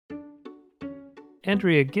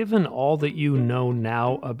Andrea, given all that you know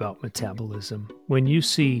now about metabolism, when you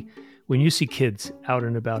see kids out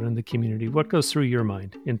and about in the community, what goes through your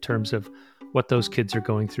mind in terms of what those kids are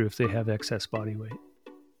going through if they have excess body weight?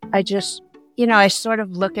 I just, I sort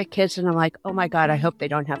of look at kids and I'm like, oh my God, I hope they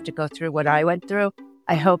don't have to go through what I went through.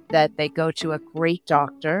 I hope that they go to a great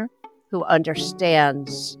doctor who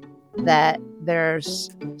understands that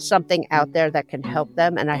there's something out there that can help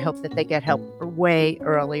them. And I hope that they get help way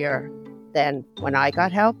earlier than when I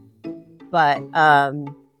got help. But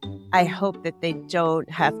I hope that they don't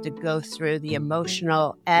have to go through the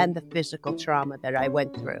emotional and the physical trauma that I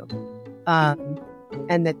went through.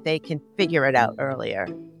 And that they can figure it out earlier.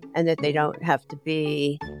 And that they don't have to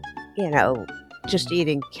be, just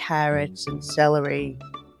eating carrots and celery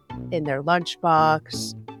in their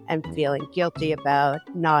lunchbox and feeling guilty about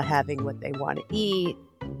not having what they want to eat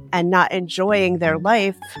and not enjoying their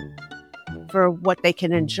life for what they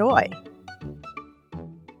can enjoy.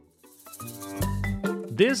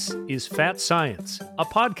 This is Fat Science, a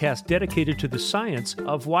podcast dedicated to the science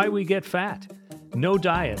of why we get fat. No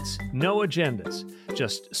diets, no agendas,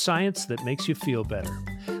 just science that makes you feel better.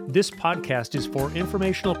 This podcast is for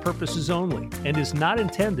informational purposes only and is not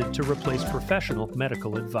intended to replace professional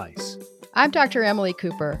medical advice. I'm Dr. Emily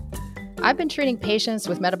Cooper. I've been treating patients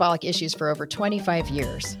with metabolic issues for over 25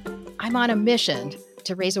 years. I'm on a mission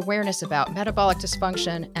to raise awareness about metabolic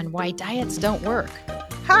dysfunction and why diets don't work.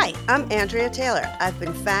 Hi, I'm Andrea Taylor. I've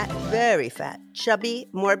been fat, very fat, chubby,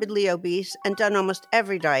 morbidly obese, and done almost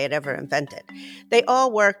every diet ever invented. They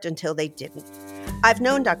all worked until they didn't. I've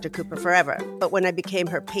known Dr. Cooper forever, but when I became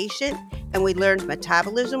her patient and we learned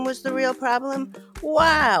metabolism was the real problem,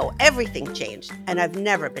 wow, everything changed, and I've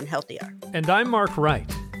never been healthier. And I'm Mark Wright.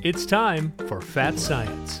 It's time for Fat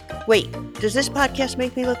Science. Wait, does this podcast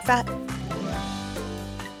make me look fat?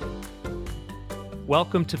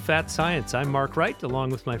 Welcome to Fat Science. I'm Mark Wright,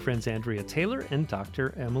 along with my friends Andrea Taylor and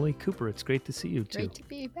Dr. Emily Cooper. It's great to see you too. Great to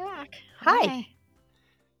be back. Hi.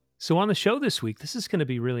 So on the show this week, this is going to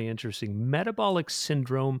be really interesting, metabolic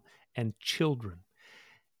syndrome and children.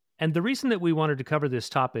 And the reason that we wanted to cover this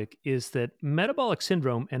topic is that metabolic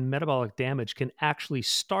syndrome and metabolic damage can actually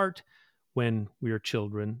start when we are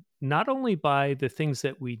children, not only by the things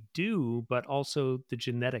that we do, but also the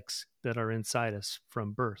genetics that are inside us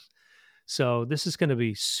from birth. So this is going to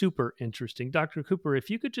be super interesting. Dr. Cooper, if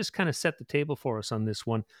you could just kind of set the table for us on this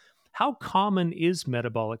one, how common is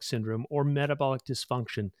metabolic syndrome or metabolic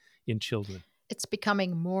dysfunction in children? It's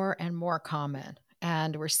becoming more and more common.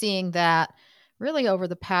 And we're seeing that really over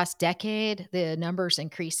the past decade, the numbers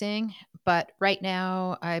increasing. But right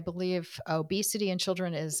now, I believe obesity in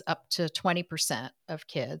children is up to 20% of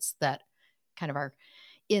kids that kind of are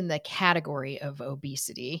in the category of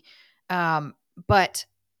obesity. But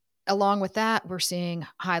along with that, we're seeing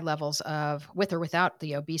high levels of, with or without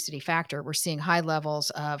the obesity factor, we're seeing high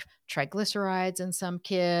levels of triglycerides in some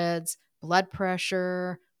kids, blood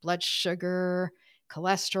pressure, blood sugar,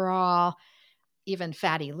 cholesterol, even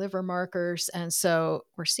fatty liver markers. And so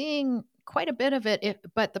we're seeing quite a bit of it.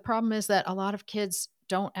 But the problem is that a lot of kids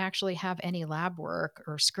don't actually have any lab work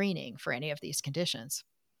or screening for any of these conditions.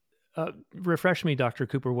 Refresh me, Dr.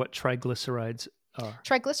 Cooper, what triglycerides are.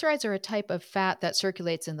 Triglycerides are a type of fat that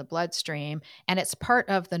circulates in the bloodstream, and it's part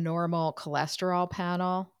of the normal cholesterol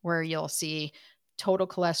panel where you'll see total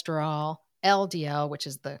cholesterol, LDL, which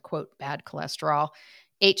is the quote bad cholesterol,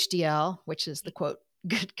 HDL, which is the quote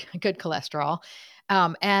good cholesterol,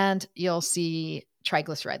 and you'll see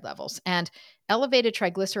triglyceride levels. And elevated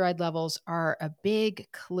triglyceride levels are a big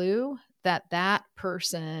clue that that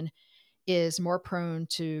person is more prone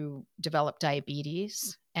to develop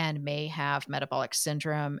diabetes and may have metabolic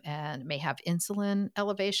syndrome and may have insulin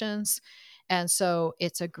elevations. And so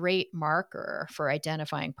it's a great marker for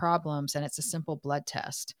identifying problems, and it's a simple blood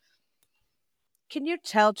test. Can you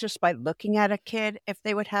tell just by looking at a kid if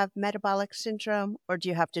they would have metabolic syndrome, or do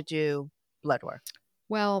you have to do blood work?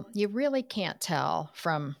 Well, you really can't tell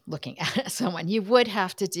from looking at someone. You would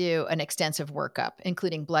have to do an extensive workup,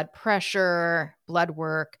 including blood pressure, blood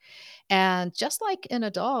work. And just like in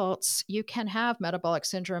adults, you can have metabolic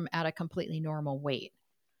syndrome at a completely normal weight.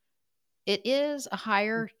 It is a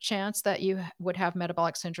higher chance that you would have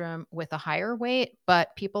metabolic syndrome with a higher weight,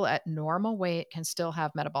 but people at normal weight can still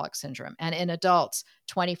have metabolic syndrome. And in adults,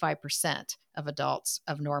 25% of adults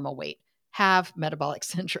of normal weight have metabolic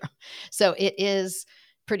syndrome. So it is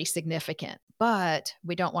pretty significant, but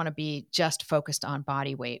we don't want to be just focused on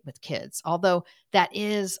body weight with kids. Although that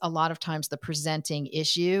is a lot of times the presenting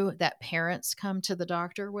issue that parents come to the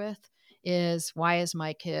doctor with is, why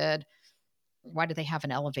do they have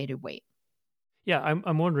an elevated weight? Yeah,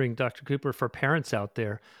 I'm wondering, Dr. Cooper, for parents out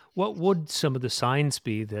there, what would some of the signs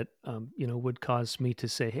be that would cause me to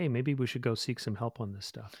say, "Hey, maybe we should go seek some help on this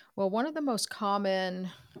stuff"? Well, one of the most common,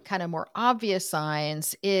 kind of more obvious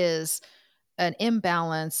signs is an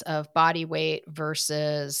imbalance of body weight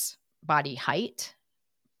versus body height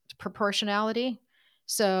proportionality.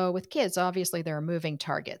 So with kids, obviously they're a moving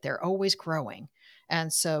target. They're always growing.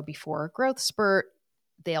 And so before a growth spurt,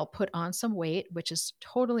 they'll put on some weight, which is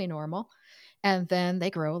totally normal, and then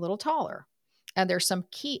they grow a little taller. And there's some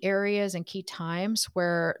key areas and key times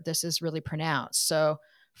where this is really pronounced. So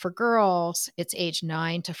for girls, it's age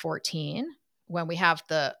 9 to 14 when we have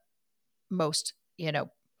the most,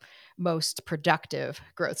 most productive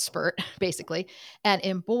growth spurt, basically. And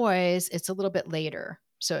in boys, it's a little bit later.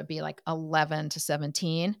 So it'd be like 11 to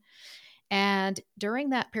 17. And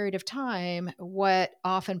during that period of time, what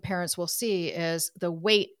often parents will see is the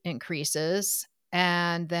weight increases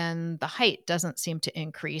and then the height doesn't seem to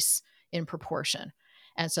increase in proportion.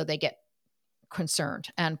 And so they get concerned.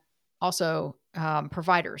 And also,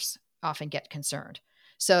 providers often get concerned.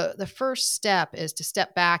 So the first step is to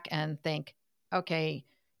step back and think, okay,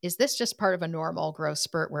 is this just part of a normal growth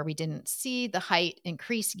spurt where we didn't see the height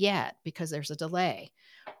increase yet because there's a delay?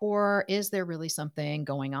 Or is there really something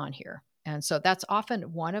going on here? And so that's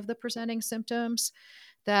often one of the presenting symptoms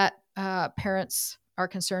that parents are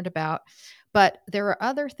concerned about. But there are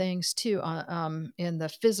other things too in the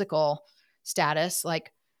physical status,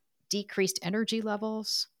 like decreased energy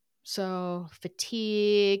levels. So,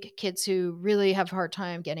 fatigue, kids who really have a hard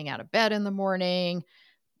time getting out of bed in the morning,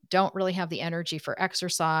 don't really have the energy for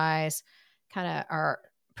exercise, kind of are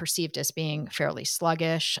perceived as being fairly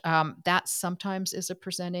sluggish. That sometimes is a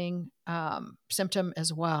presenting symptom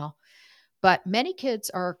as well. But many kids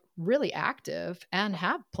are really active and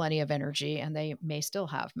have plenty of energy, and they may still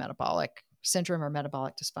have metabolic syndrome or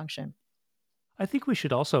metabolic dysfunction. I think we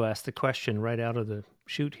should also ask the question right out of the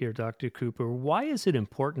chute here, Dr. Cooper. Why is it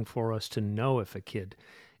important for us to know if a kid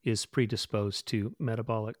is predisposed to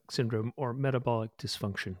metabolic syndrome or metabolic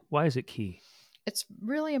dysfunction? Why is it key? It's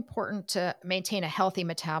really important to maintain a healthy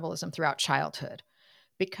metabolism throughout childhood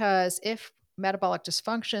because if metabolic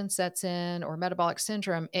dysfunction sets in or metabolic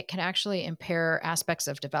syndrome, it can actually impair aspects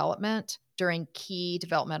of development during key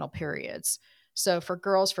developmental periods. So, for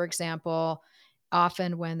girls, for example,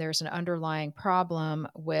 often when there's an underlying problem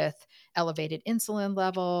with elevated insulin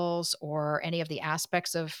levels or any of the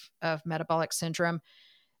aspects of metabolic syndrome,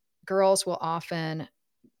 girls will often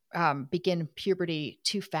begin puberty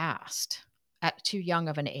too fast at too young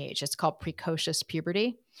of an age. It's called precocious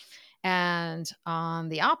puberty. And on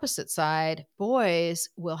the opposite side, boys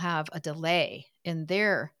will have a delay in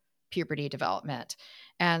their puberty development.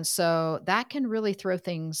 And so that can really throw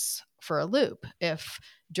things for a loop if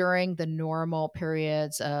during the normal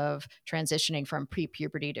periods of transitioning from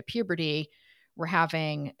pre-puberty to puberty, we're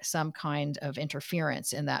having some kind of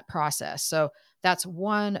interference in that process. So that's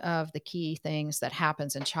one of the key things that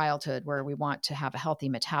happens in childhood where we want to have a healthy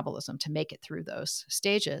metabolism to make it through those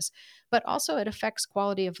stages. But also, it affects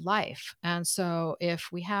quality of life. And so, if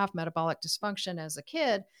we have metabolic dysfunction as a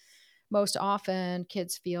kid, most often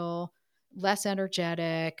kids feel less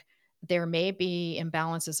energetic. There may be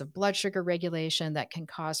imbalances of blood sugar regulation that can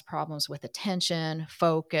cause problems with attention,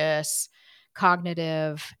 focus,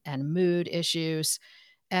 cognitive, and mood issues.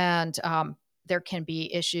 And there can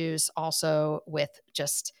be issues also with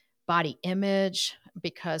just body image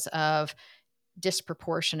because of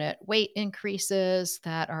disproportionate weight increases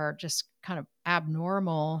that are just kind of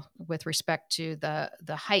abnormal with respect to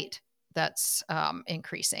the height that's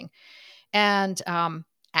increasing. And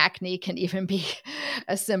acne can even be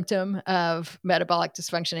a symptom of metabolic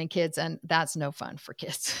dysfunction in kids, and that's no fun for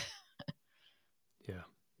kids. Yeah,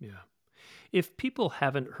 yeah. If people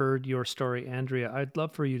haven't heard your story, Andrea, I'd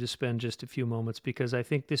love for you to spend just a few moments because I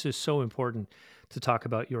think this is so important to talk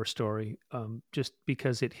about your story. Just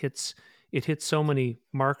because it hits so many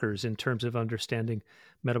markers in terms of understanding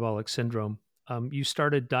metabolic syndrome. You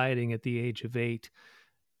started dieting at the age of 8,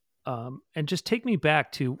 and just take me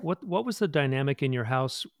back to what was the dynamic in your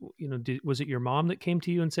house? Was it your mom that came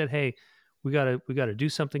to you and said, "Hey, we gotta do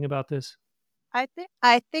something about this"? I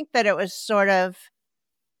think that it was sort of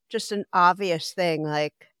just an obvious thing,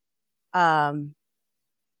 like, um,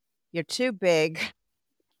 you're too big,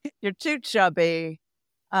 you're too chubby,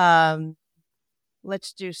 um,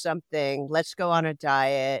 let's do something, let's go on a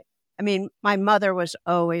diet. I mean, my mother was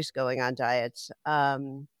always going on diets.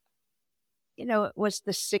 It was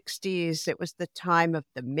the 60s, it was the time of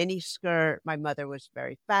the mini skirt. My mother was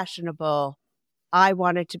very fashionable. I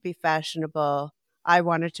wanted to be fashionable. I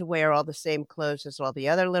wanted to wear all the same clothes as all the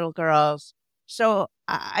other little girls. So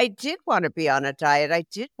I did want to be on a diet. I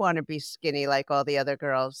did want to be skinny like all the other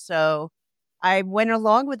girls. So I went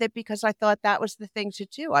along with it because I thought that was the thing to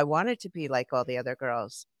do. I wanted to be like all the other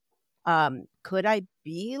girls. Could I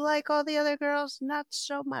be like all the other girls? Not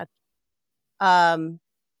so much. Um,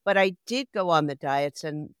 but I did go on the diets,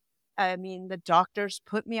 and I mean, the doctors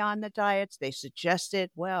put me on the diets. They suggested,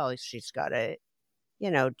 well, she's got to,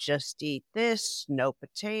 just eat this, no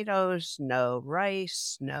potatoes, no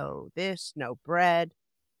rice, no this, no bread.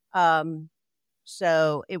 Um,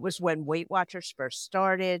 so it was when Weight Watchers first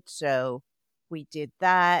started. So we did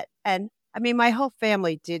that. And I mean, my whole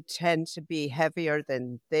family did tend to be heavier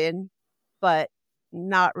than thin, but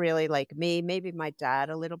not really like me. Maybe my dad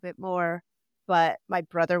a little bit more, but my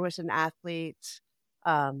brother was an athlete.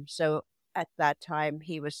 So at that time,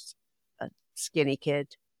 he was a skinny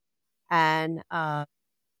kid. And,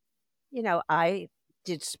 I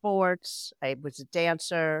did sports. I was a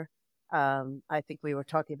dancer. I think we were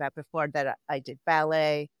talking about before that I did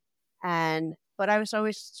ballet, but I was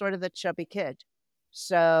always sort of the chubby kid.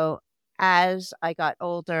 So as I got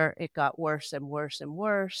older, it got worse and worse and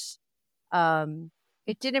worse.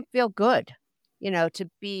 It didn't feel good, to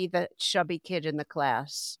be the chubby kid in the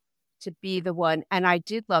class, to be the one. And I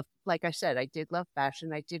did love, like I said, I did love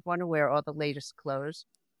fashion. I did want to wear all the latest clothes.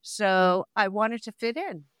 So I wanted to fit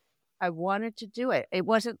in. I wanted to do it. It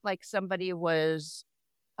wasn't like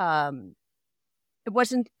um, it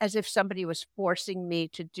wasn't as if somebody was forcing me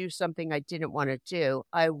to do something I didn't want to do.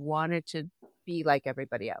 I wanted to be like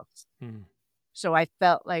everybody else. Hmm. So I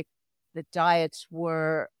felt like the diets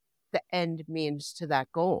were the end means to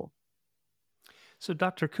that goal. So,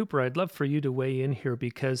 Dr. Cooper, I'd love for you to weigh in here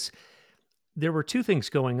because there were two things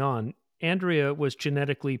going on. Andrea was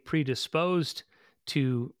genetically predisposed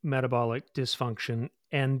to metabolic dysfunction,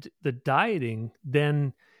 and the dieting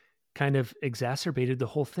then kind of exacerbated the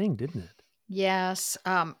whole thing, didn't it? Yes.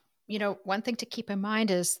 One thing to keep in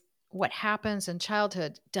mind is what happens in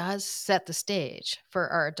childhood does set the stage for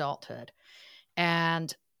our adulthood.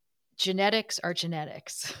 And genetics are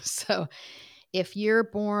genetics. So if you're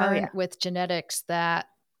Oh, born yeah. with genetics that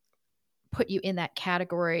put you in that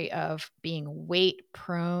category of being weight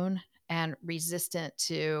prone and resistant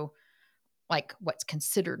to like what's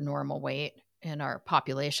considered normal weight in our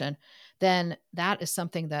population, then that is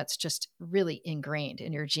something that's just really ingrained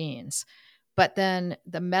in your genes. But then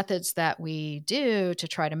the methods that we do to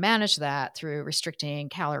try to manage that through restricting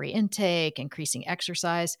calorie intake, increasing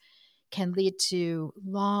exercise, can lead to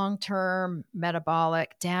long term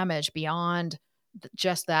metabolic damage beyond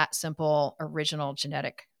just that simple original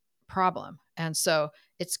genetic problem. And so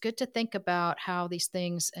it's good to think about how these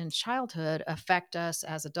things in childhood affect us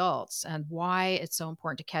as adults, and why it's so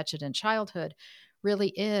important to catch it in childhood really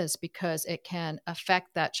is because it can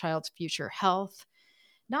affect that child's future health,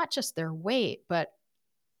 not just their weight, but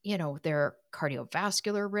their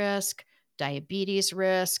cardiovascular risk, diabetes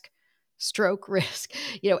risk, stroke risk,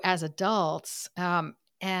 as adults.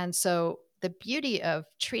 And so the beauty of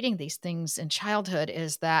treating these things in childhood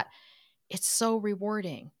is that it's so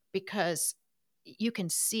rewarding because you can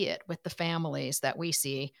see it with the families that we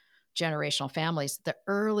see, generational families. The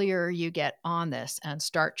earlier you get on this and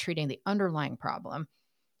start treating the underlying problem,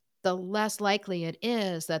 the less likely it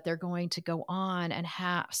is that they're going to go on and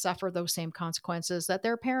suffer those same consequences that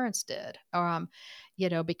their parents did,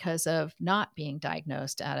 because of not being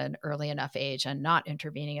diagnosed at an early enough age and not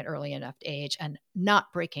intervening at early enough age and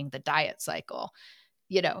not breaking the diet cycle,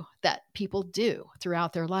 that people do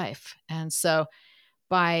throughout their life. And so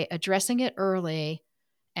by addressing it early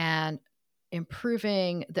and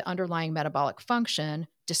improving the underlying metabolic function,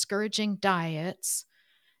 discouraging diets,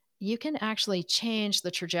 you can actually change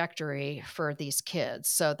the trajectory for these kids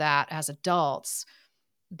so that as adults,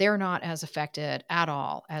 they're not as affected at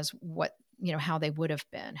all as how they would have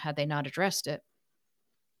been had they not addressed it.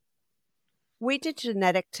 We did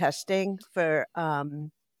genetic testing for,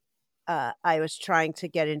 I was trying to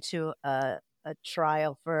get into a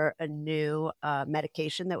trial for a new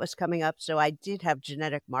medication that was coming up. So I did have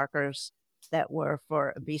genetic markers that were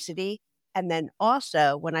for obesity. And then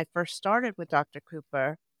also, when I first started with Dr.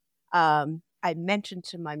 Cooper, I mentioned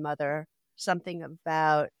to my mother something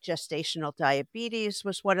about gestational diabetes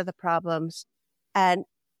was one of the problems. And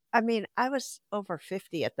I mean, I was over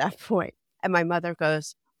 50 at that point, and my mother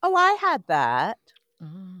goes, "Oh, I had that."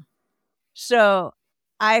 Mm. So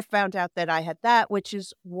I found out that I had that, which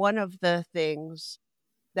is one of the things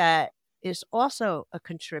that is also a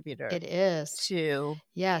contributor It is. to.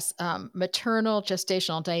 Yes. Maternal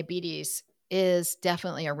gestational diabetes is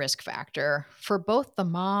definitely a risk factor for both the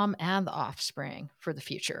mom and the offspring for the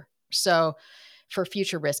future. So, for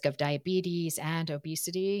future risk of diabetes and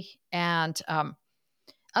obesity. And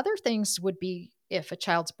other things would be if a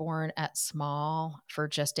child's born at small for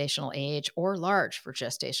gestational age or large for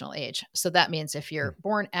gestational age. So that means if Mm. you're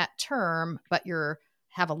born at term, but you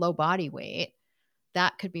have a low body weight,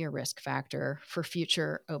 that could be a risk factor for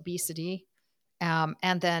future obesity.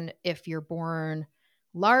 And then if you're born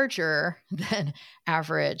larger than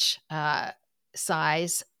average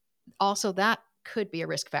size, also that could be a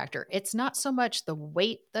risk factor. It's not so much the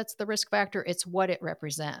weight that's the risk factor, it's what it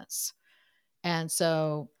represents. And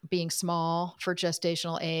so being small for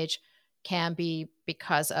gestational age can be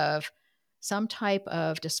because of some type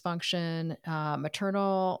of dysfunction,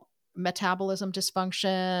 maternal metabolism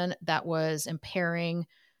dysfunction that was impairing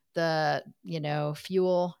the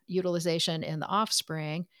fuel utilization in the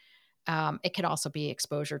offspring. It could also be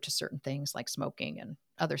exposure to certain things like smoking and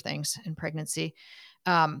other things in pregnancy.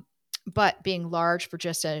 But being large for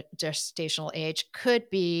gestational age could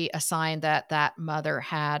be a sign that that mother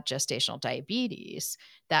had gestational diabetes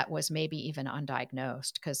that was maybe even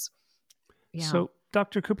undiagnosed. Because, yeah, So,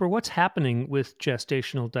 Dr. Cooper, what's happening with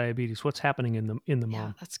gestational diabetes? What's happening in the yeah,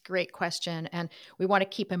 mom? that's a great question. And we want to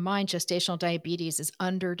keep in mind gestational diabetes is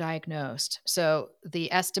underdiagnosed. So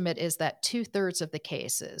the estimate is that 2/3 of the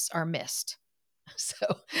cases are missed. So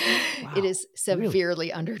it Wow, is really? severely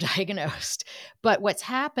underdiagnosed. But what's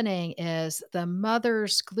happening is the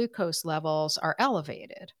mother's glucose levels are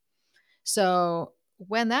elevated. So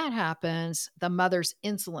when that happens, the mother's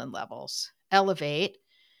insulin levels elevate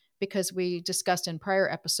because we discussed in prior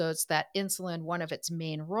episodes that insulin, one of its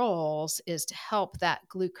main roles is to help that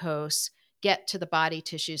glucose get to the body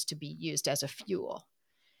tissues to be used as a fuel.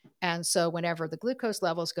 And so whenever the glucose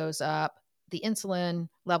levels goes up, the insulin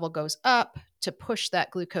level goes up to push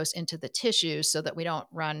that glucose into the tissues so that we don't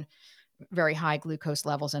run very high glucose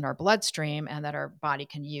levels in our bloodstream and that our body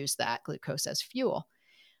can use that glucose as fuel.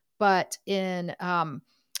 But in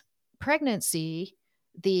pregnancy,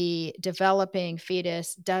 the developing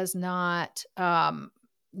fetus does not,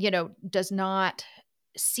 does not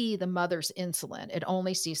see the mother's insulin. It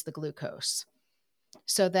only sees the glucose.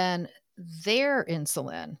 So then their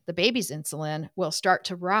insulin, the baby's insulin, will start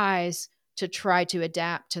to rise to try to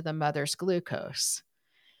adapt to the mother's glucose.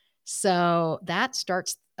 So that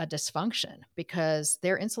starts a dysfunction because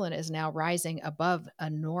their insulin is now rising above a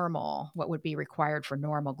normal, what would be required for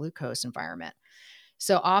normal glucose environment.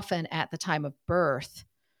 So often at the time of birth,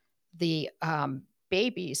 the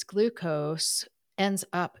baby's glucose ends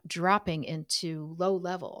up dropping into low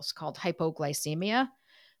levels called hypoglycemia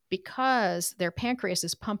because their pancreas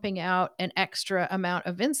is pumping out an extra amount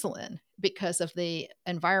of insulin because of the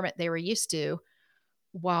environment they were used to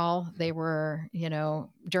while they were,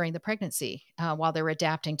 during the pregnancy, while they were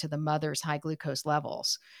adapting to the mother's high glucose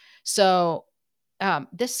levels. So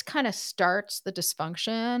this kind of starts the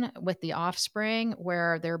dysfunction with the offspring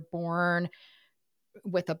where they're born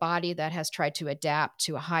with a body that has tried to adapt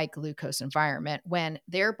to a high glucose environment when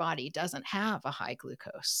their body doesn't have a high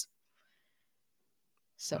glucose.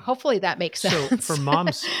 So Wow. hopefully that makes So sense. for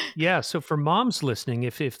moms, yeah. So for moms listening,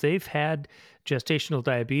 if they've had gestational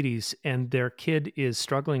diabetes and their kid is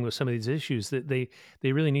struggling with some of these issues, that they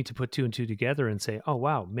really need to put two and two together and say, oh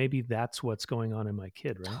wow, maybe that's what's going on in my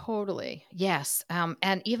kid, right? Totally. Yes.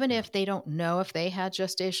 And even Yeah. if they don't know if they had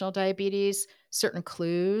gestational diabetes, certain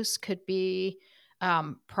clues could be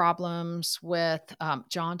problems with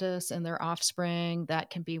jaundice in their offspring.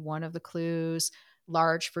 That can be one of the clues.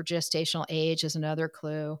 Large for gestational age is another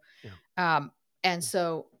clue. Yeah. Um, and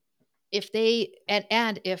so if they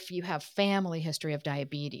and if you have family history of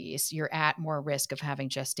diabetes, you're at more risk of having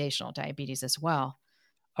gestational diabetes as well.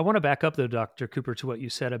 I want to back up though, Dr. Cooper, to what you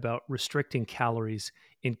said about restricting calories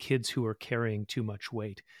in kids who are carrying too much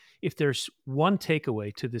weight. If there's one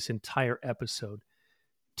takeaway to this entire episode,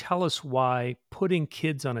 tell us why putting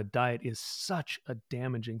kids on a diet is such a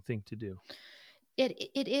damaging thing to do.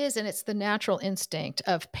 It is, and it's the natural instinct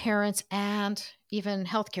of parents and even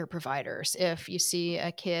healthcare providers. If you see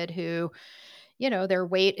a kid who, their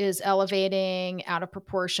weight is elevating out of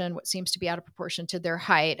proportion, what seems to be out of proportion to their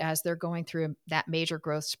height as they're going through that major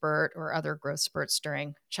growth spurt or other growth spurts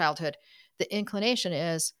during childhood, the inclination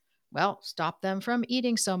is, well, stop them from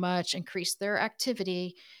eating so much, increase their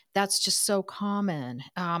activity. That's just so common.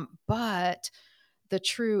 But the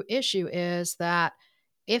true issue is that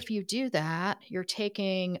if you do that, you're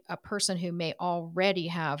taking a person who may already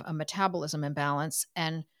have a metabolism imbalance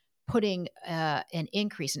and putting an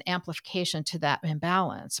increase, an amplification to that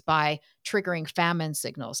imbalance by triggering famine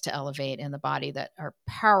signals to elevate in the body that are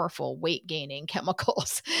powerful weight gaining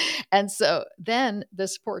chemicals. And so then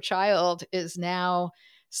this poor child is now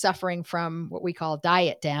suffering from what we call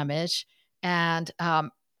diet damage and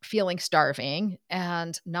feeling starving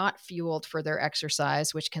and not fueled for their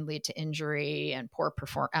exercise, which can lead to injury and poor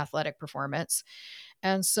athletic performance.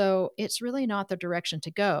 And so it's really not the direction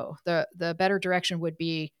to go. The better direction would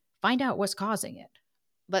be find out what's causing it.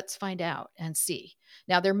 Let's find out and see.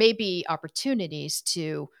 Now there may be opportunities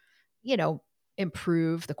to, you know,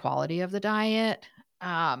 improve the quality of the diet,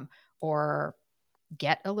 or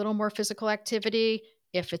get a little more physical activity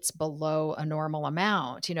if it's below a normal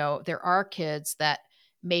amount. You know, there are kids that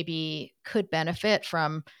maybe could benefit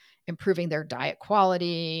from improving their diet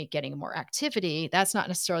quality, getting more activity. That's not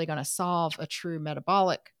necessarily going to solve a true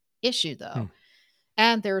metabolic issue, Hmm. though.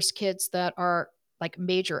 And there's kids that are like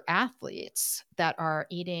major athletes that are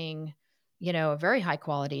eating, you know, a very high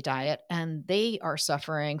quality diet, and they are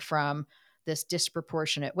suffering from this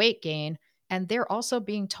disproportionate weight gain. And they're also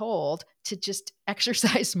being told to just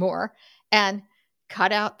exercise more and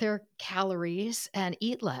cut out their calories and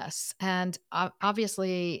eat less. And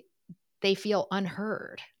obviously, they feel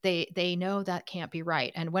unheard. They know that can't be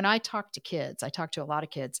right. And when I talk to kids, I talk to a lot of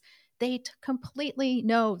kids, they completely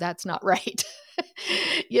know that's not right.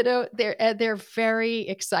 You know, they're very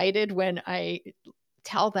excited when I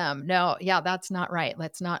tell them, no, yeah, that's not right.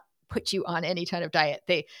 Let's not put you on any kind of diet.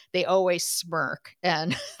 They always smirk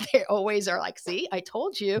and they always are like, see, I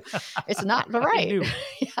told you it's not the I right. knew.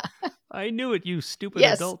 Yeah. I knew it, you stupid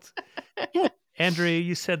Yes. adults. Andrea,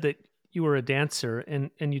 you said that you were a dancer,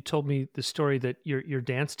 and you told me the story that your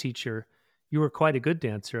dance teacher, you were quite a good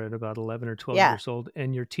dancer at about 11 or 12 Yeah. years old,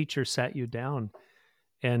 and your teacher sat you down,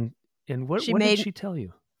 and She what did made she tell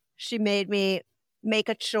you? she made me make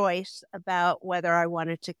a choice about whether I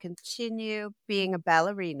wanted to continue being a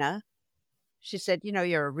ballerina. She said, you know,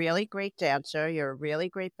 you're a really great dancer, you're a really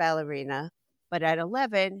great ballerina, but at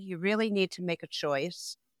 11, you really need to make a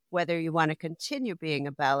choice whether you want to continue being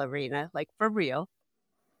a ballerina, like for real.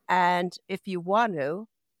 And if you want to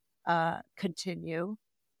continue,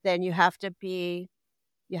 then you have to be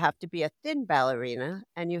a thin ballerina,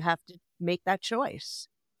 and you have to make that choice.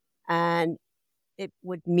 And it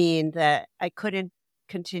would mean that I couldn't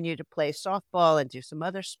continue to play softball and do some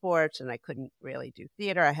other sports, and I couldn't really do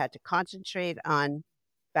theater. I had to concentrate on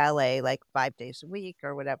ballet like 5 days a week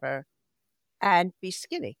or whatever, and be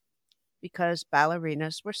skinny because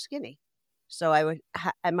ballerinas were skinny. So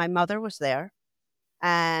and my mother was there,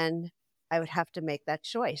 and I would have to make that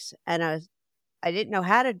choice. And I didn't know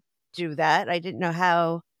how to do that. I didn't know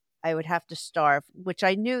how I would have to starve, which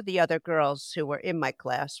I knew the other girls who were in my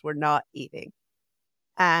class were not eating.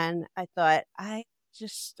 And I thought, I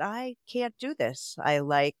can't do this. I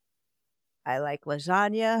like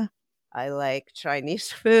lasagna. I like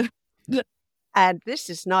Chinese food. And this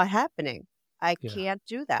is not happening. I Yeah. can't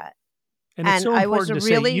do that. And it's And so I was important a to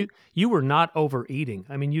say really you were not overeating.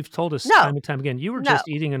 I mean, you've told us no, time and time again, you were no. just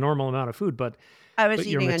eating a normal amount of food, I but was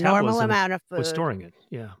your eating a normal metabolism amount of was food, storing it.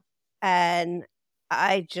 Yeah. and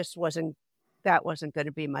I just wasn't that wasn't going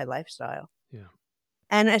to be my lifestyle. Yeah.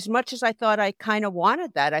 And as much as I thought I kind of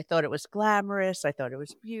wanted that, I thought it was glamorous, I thought it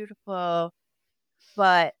was beautiful,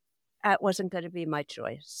 but that wasn't going to be my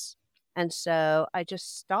choice. And so I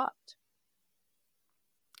just stopped.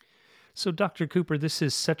 So, Dr. Cooper, this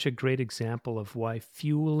is such a great example of why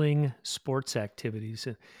fueling sports activities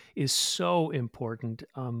is so important.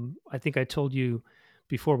 I think I told you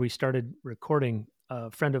before we started recording,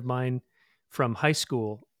 a friend of mine from high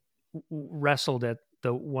school wrestled at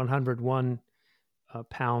the 101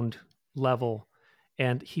 pound level,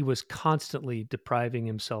 and he was constantly depriving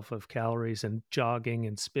himself of calories and jogging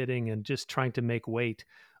and spitting and just trying to make weight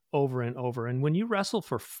over and over. And when you wrestle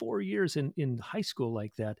for 4 years in high school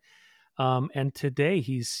like that, and today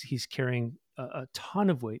he's carrying a ton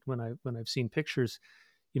of weight when I've seen pictures,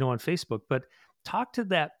 on Facebook. But talk to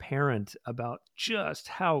that parent about just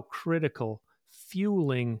how critical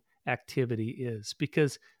fueling activity is,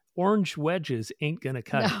 because orange wedges ain't going to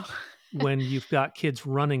cut it No. when you've got kids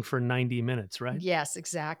running for 90 minutes, right? Yes,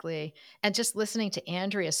 exactly. And just listening to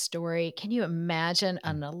Andrea's story, can you imagine Mm.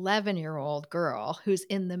 an 11-year-old girl who's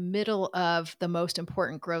in the middle of the most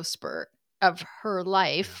important growth spurt of her Yeah.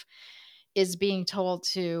 life is being told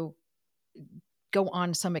to go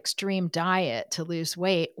on some extreme diet to lose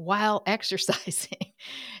weight while exercising?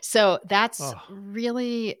 So that's Oh,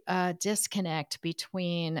 really a disconnect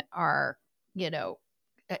between our,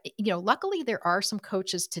 luckily there are some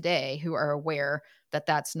coaches today who are aware that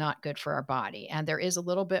that's not good for our body. And there is a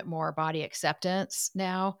little bit more body acceptance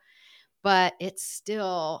now, but it's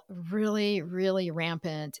still really, really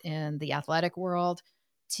rampant in the athletic world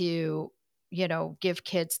to give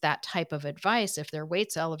kids that type of advice if their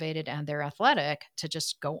weight's elevated and they're athletic to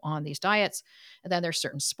just go on these diets. And then there's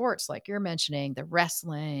certain sports like you're mentioning, the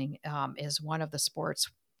wrestling is one of the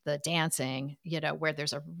sports, the dancing, where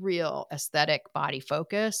there's a real aesthetic body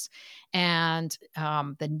focus and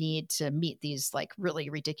the need to meet these like really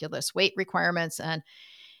ridiculous weight requirements. And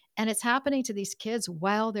it's happening to these kids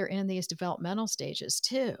while they're in these developmental stages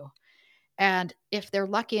too. And if they're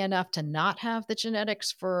lucky enough to not have the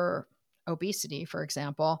genetics for obesity, for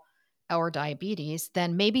example, or diabetes,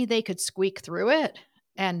 then maybe they could squeak through it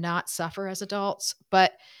and not suffer as adults.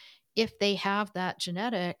 But if they have that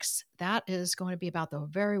genetics, that is going to be about the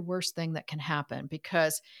very worst thing that can happen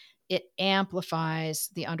because it amplifies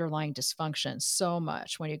the underlying dysfunction so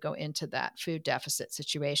much when you go into that food deficit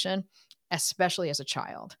situation, especially as a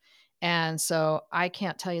child. And so I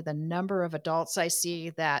can't tell you the number of adults I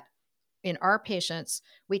see that in our patients,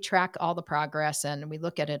 we track all the progress and we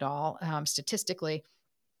look at it all statistically.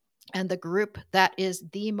 And the group that is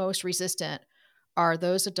the most resistant are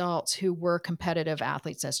those adults who were competitive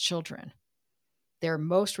athletes as children. They're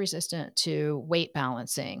most resistant to weight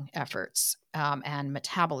balancing efforts and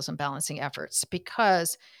metabolism balancing efforts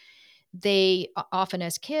because they often,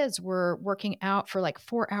 as kids, were working out for like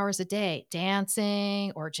 4 hours a day,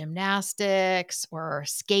 dancing or gymnastics or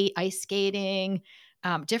ice skating,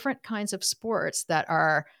 different kinds of sports that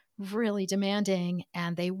are really demanding,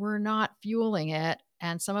 and they were not fueling it.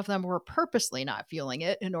 And some of them were purposely not fueling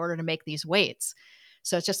it in order to make these weights.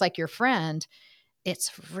 So it's just like your friend,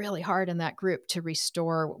 it's really hard in that group to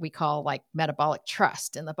restore what we call like metabolic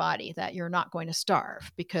trust in the body that you're not going to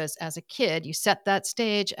starve because as a kid you set that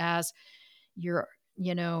stage as you're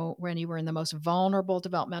when you were in the most vulnerable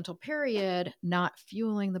developmental period not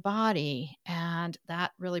fueling the body, and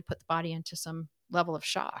that really put the body into some level of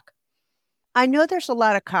shock. I know there's a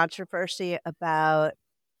lot of controversy about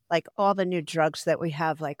like all the new drugs that we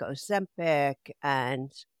have, like Ozempic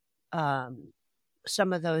and um,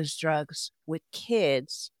 some of those drugs with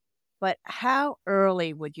kids. But how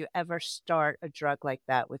early would you ever start a drug like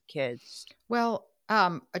that with kids? Well,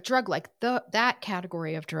 a drug like that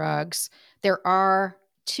category of drugs, there are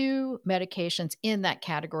two medications in that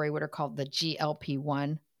category, what are called the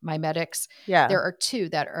GLP-1 mimetics. Yeah. There are two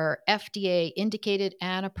that are FDA indicated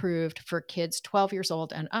and approved for kids 12 years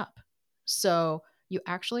old and up. So you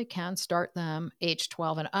actually can start them age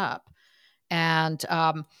 12 and up. And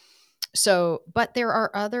but there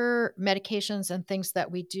are other medications and things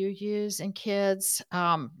that we do use in kids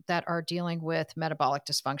that are dealing with metabolic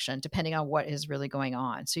dysfunction, depending on what is really going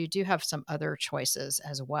on. So you do have some other choices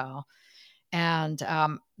as well. And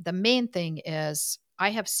the main thing is, I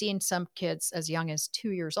have seen some kids as young as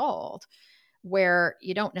 2 years old where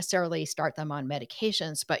you don't necessarily start them on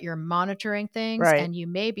medications, but you're monitoring things Right. and you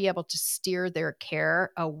may be able to steer their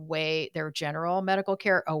care away, their general medical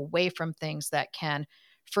care away from things that can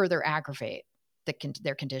further aggravate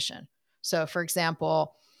their condition. So, for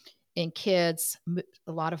example, in kids,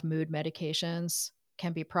 a lot of mood medications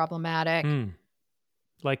can be problematic. Hmm.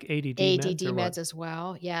 Like ADD meds ADD or what? meds as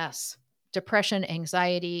well. Yes. Depression,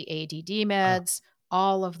 anxiety, ADD Ah, meds,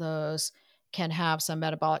 all of those can have some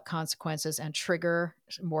metabolic consequences and trigger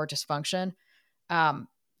more dysfunction. Um,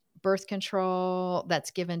 Birth control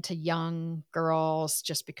that's given to young girls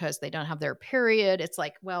just because they don't have their period. It's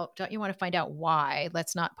like, well, don't you want to find out why?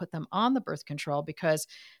 Let's not put them on the birth control because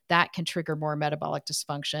that can trigger more metabolic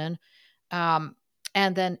dysfunction. Um,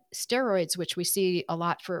 and then steroids, which we see a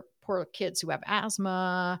lot for poor kids who have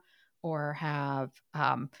asthma or have,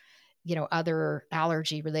 other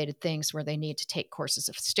allergy related things where they need to take courses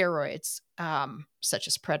of steroids, such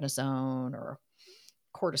as prednisone or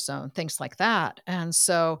cortisone, things like that. And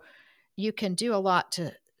so you can do a lot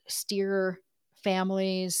to steer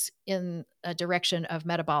families in a direction of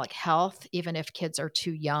metabolic health, even if kids are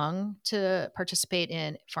too young to participate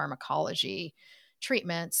in pharmacology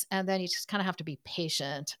treatments. And then you just kind of have to be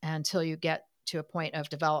patient until you get to a point of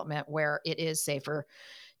development where it is safer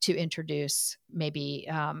to introduce maybe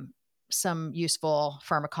some useful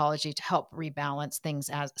pharmacology to help rebalance things,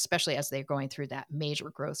 especially as they're going through that major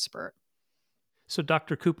growth spurt. so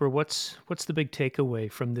Dr. Cooper, what's the big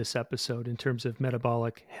takeaway from this episode in terms of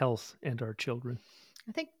metabolic health and our children?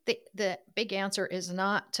 I think the big answer is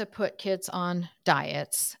not to put kids on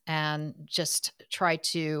diets and just try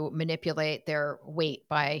to manipulate their weight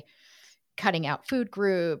by cutting out food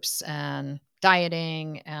groups and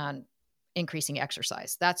dieting and increasing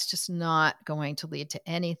exercise. That's just not going to lead to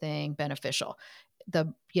anything beneficial.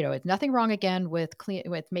 Nothing wrong again with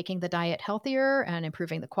making the diet healthier and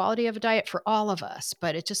improving the quality of a diet for all of us,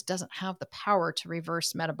 but it just doesn't have the power to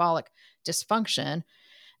reverse metabolic dysfunction.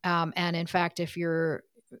 And in fact, if you're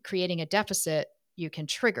creating a deficit, you can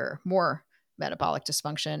trigger more metabolic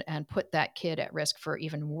dysfunction and put that kid at risk for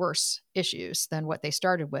even worse issues than what they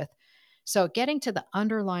started with. So getting to the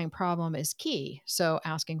underlying problem is key. So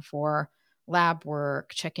asking for lab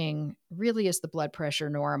work, checking really is the blood pressure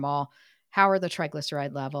normal? How are the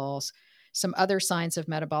triglyceride levels? Some other signs of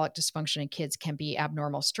metabolic dysfunction in kids can be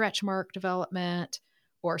abnormal stretch mark development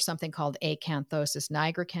or something called acanthosis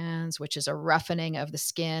nigricans, which is a roughening of the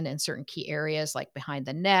skin in certain key areas like behind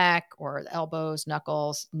the neck or the elbows,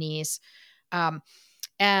 knuckles, knees. Um,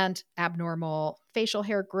 and abnormal facial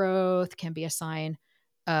hair growth can be a sign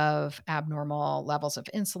of abnormal levels of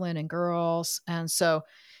insulin in girls. And so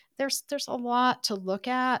there's a lot to look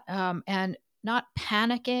at, and not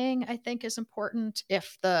panicking, I think, is important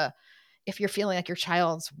if you're feeling like your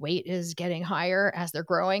child's weight is getting higher as they're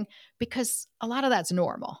growing, because a lot of that's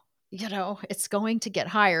normal. It's going to get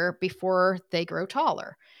higher before they grow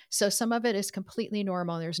taller. So some of it is completely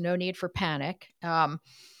normal. There's no need for panic.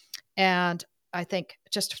 And I think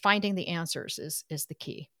just finding the answers is the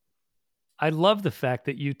key. I love the fact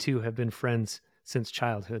that you two have been friends since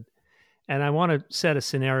childhood. And I want to set a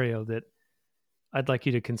scenario that I'd like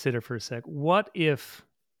you to consider for a sec. What if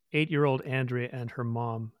 8-year-old Andrea and her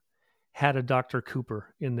mom had a Dr.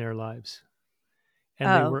 Cooper in their lives, and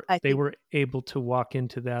they Oh, were I they think, were able to walk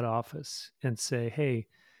into that office and say, "Hey,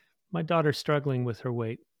 my daughter's struggling with her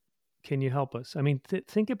weight. Can you help us?" I mean,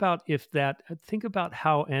 think about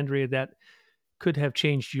how, Andrea, that could have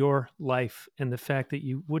changed your life, and the fact that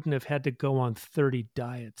you wouldn't have had to go on 30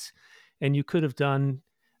 diets, and you could have done.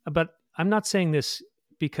 But I'm not saying this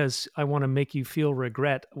because I want to make you feel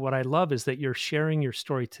regret. What I love is that you're sharing your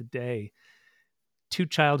story today. Two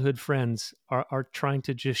childhood friends are trying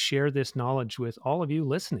to just share this knowledge with all of you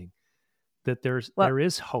listening, that well, there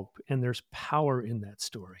is hope and there's power in that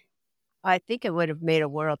story. I think it would have made a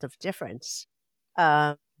world of difference.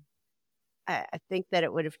 Um, I think that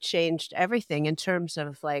it would have changed everything in terms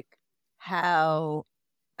of like how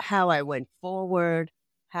how I went forward,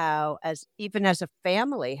 how as even as a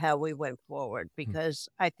family, how we went forward, Hmm. because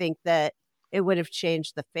I think that it would have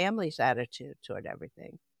changed the family's attitude toward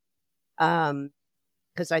everything.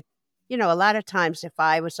 Because a lot of times if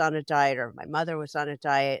I was on a diet or my mother was on a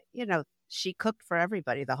diet, she cooked for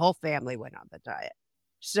everybody. The whole family went on the diet.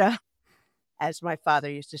 So, as my father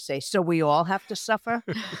used to say, so we all have to suffer.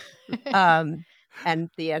 Um, and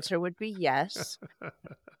the answer would be yes.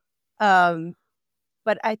 Um,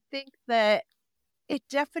 but I think that it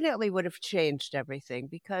definitely would have changed everything,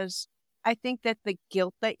 because I think that the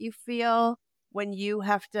guilt that you feel when you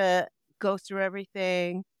have to go through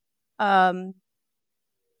everything, um,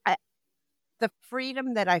 I, the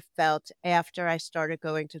freedom that I felt after I started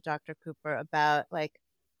going to Dr. Cooper about like,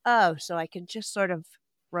 oh, so I can just sort of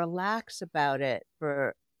relax about it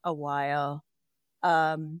for a while.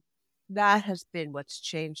 Um, that has been what's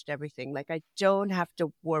changed everything. Like, I don't have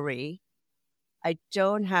to worry. I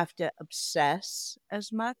don't have to obsess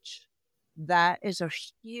as much. That is a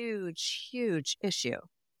huge, huge issue.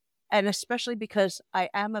 And especially because I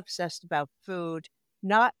am obsessed about food,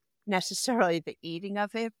 not necessarily the eating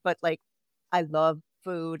of it, but like I love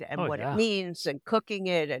food and Oh what it yeah. means and cooking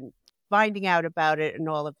it and finding out about it and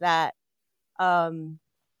all of that. Um,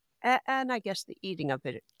 and I guess the eating of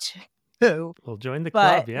it too. Well, join the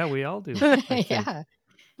But club. Yeah, we all do, I think. Yeah.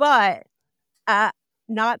 but uh,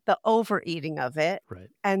 not the overeating of it, Right.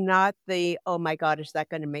 and not the, oh my God, is that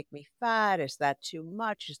going to make me fat? Is that too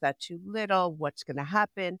much? Is that too little? What's going to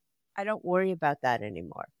happen? I don't worry about that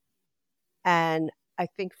anymore. And I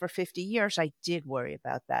think for 50 years, I did worry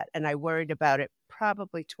about that. And I worried about it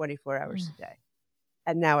probably 24 hours Mm, a day.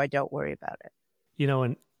 And now I don't worry about it.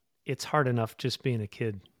 And it's hard enough just being a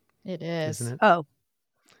kid, it isn't is. it? Oh,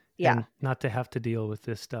 yeah. And not to have to deal with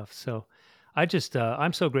this stuff. So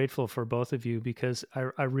I'm so grateful for both of you, because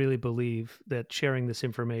I really believe that sharing this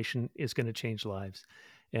information is going to change lives.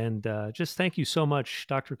 And just thank you so much,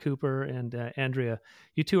 Dr. Cooper and Andrea.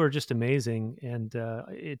 You two are just amazing. And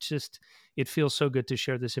it feels so good to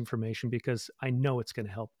share this information, because I know it's going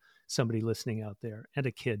to help somebody listening out there, and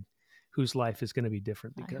a kid whose life is going to be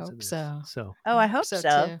different I because of hope this. so. So, Oh, I I hope hope so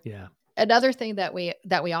so. too. yeah. Another thing that we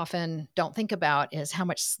often don't think about is how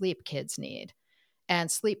much sleep kids need.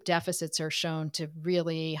 And sleep deficits are shown to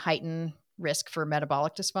really heighten risk for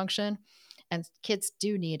metabolic dysfunction. And kids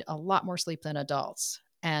do need a lot more sleep than adults.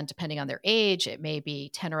 And depending on their age, it may be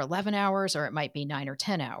 10 or 11 hours, or it might be 9 or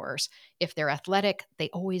 10 hours. If they're athletic, they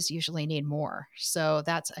always usually need more. So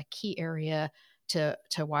that's a key area to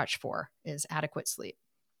watch for, is adequate sleep.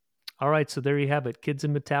 All right, so there you have it. Kids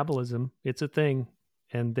and metabolism. It's a thing,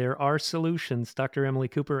 and there are solutions. Dr. Emily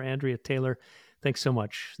Cooper, Andrea Taylor, Thanks so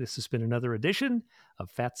much. This has been another edition of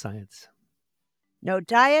Fat Science. No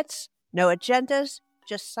diets, no agendas,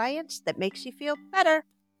 just science that makes you feel better.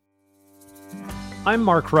 I'm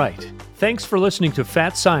Mark Wright. Thanks for listening to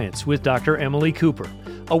Fat Science with Dr. Emily Cooper,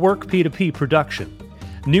 a Work P2P production.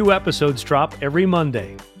 New episodes drop every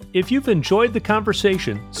Monday. If you've enjoyed the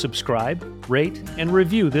conversation, subscribe, rate, and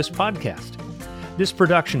review this podcast. This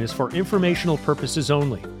production is for informational purposes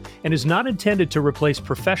only and is not intended to replace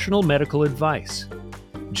professional medical advice.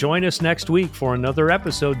 Join us next week for another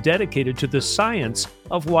episode dedicated to the science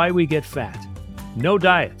of why we get fat. No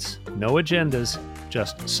diets, no agendas,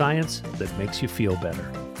 just science that makes you feel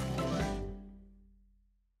better.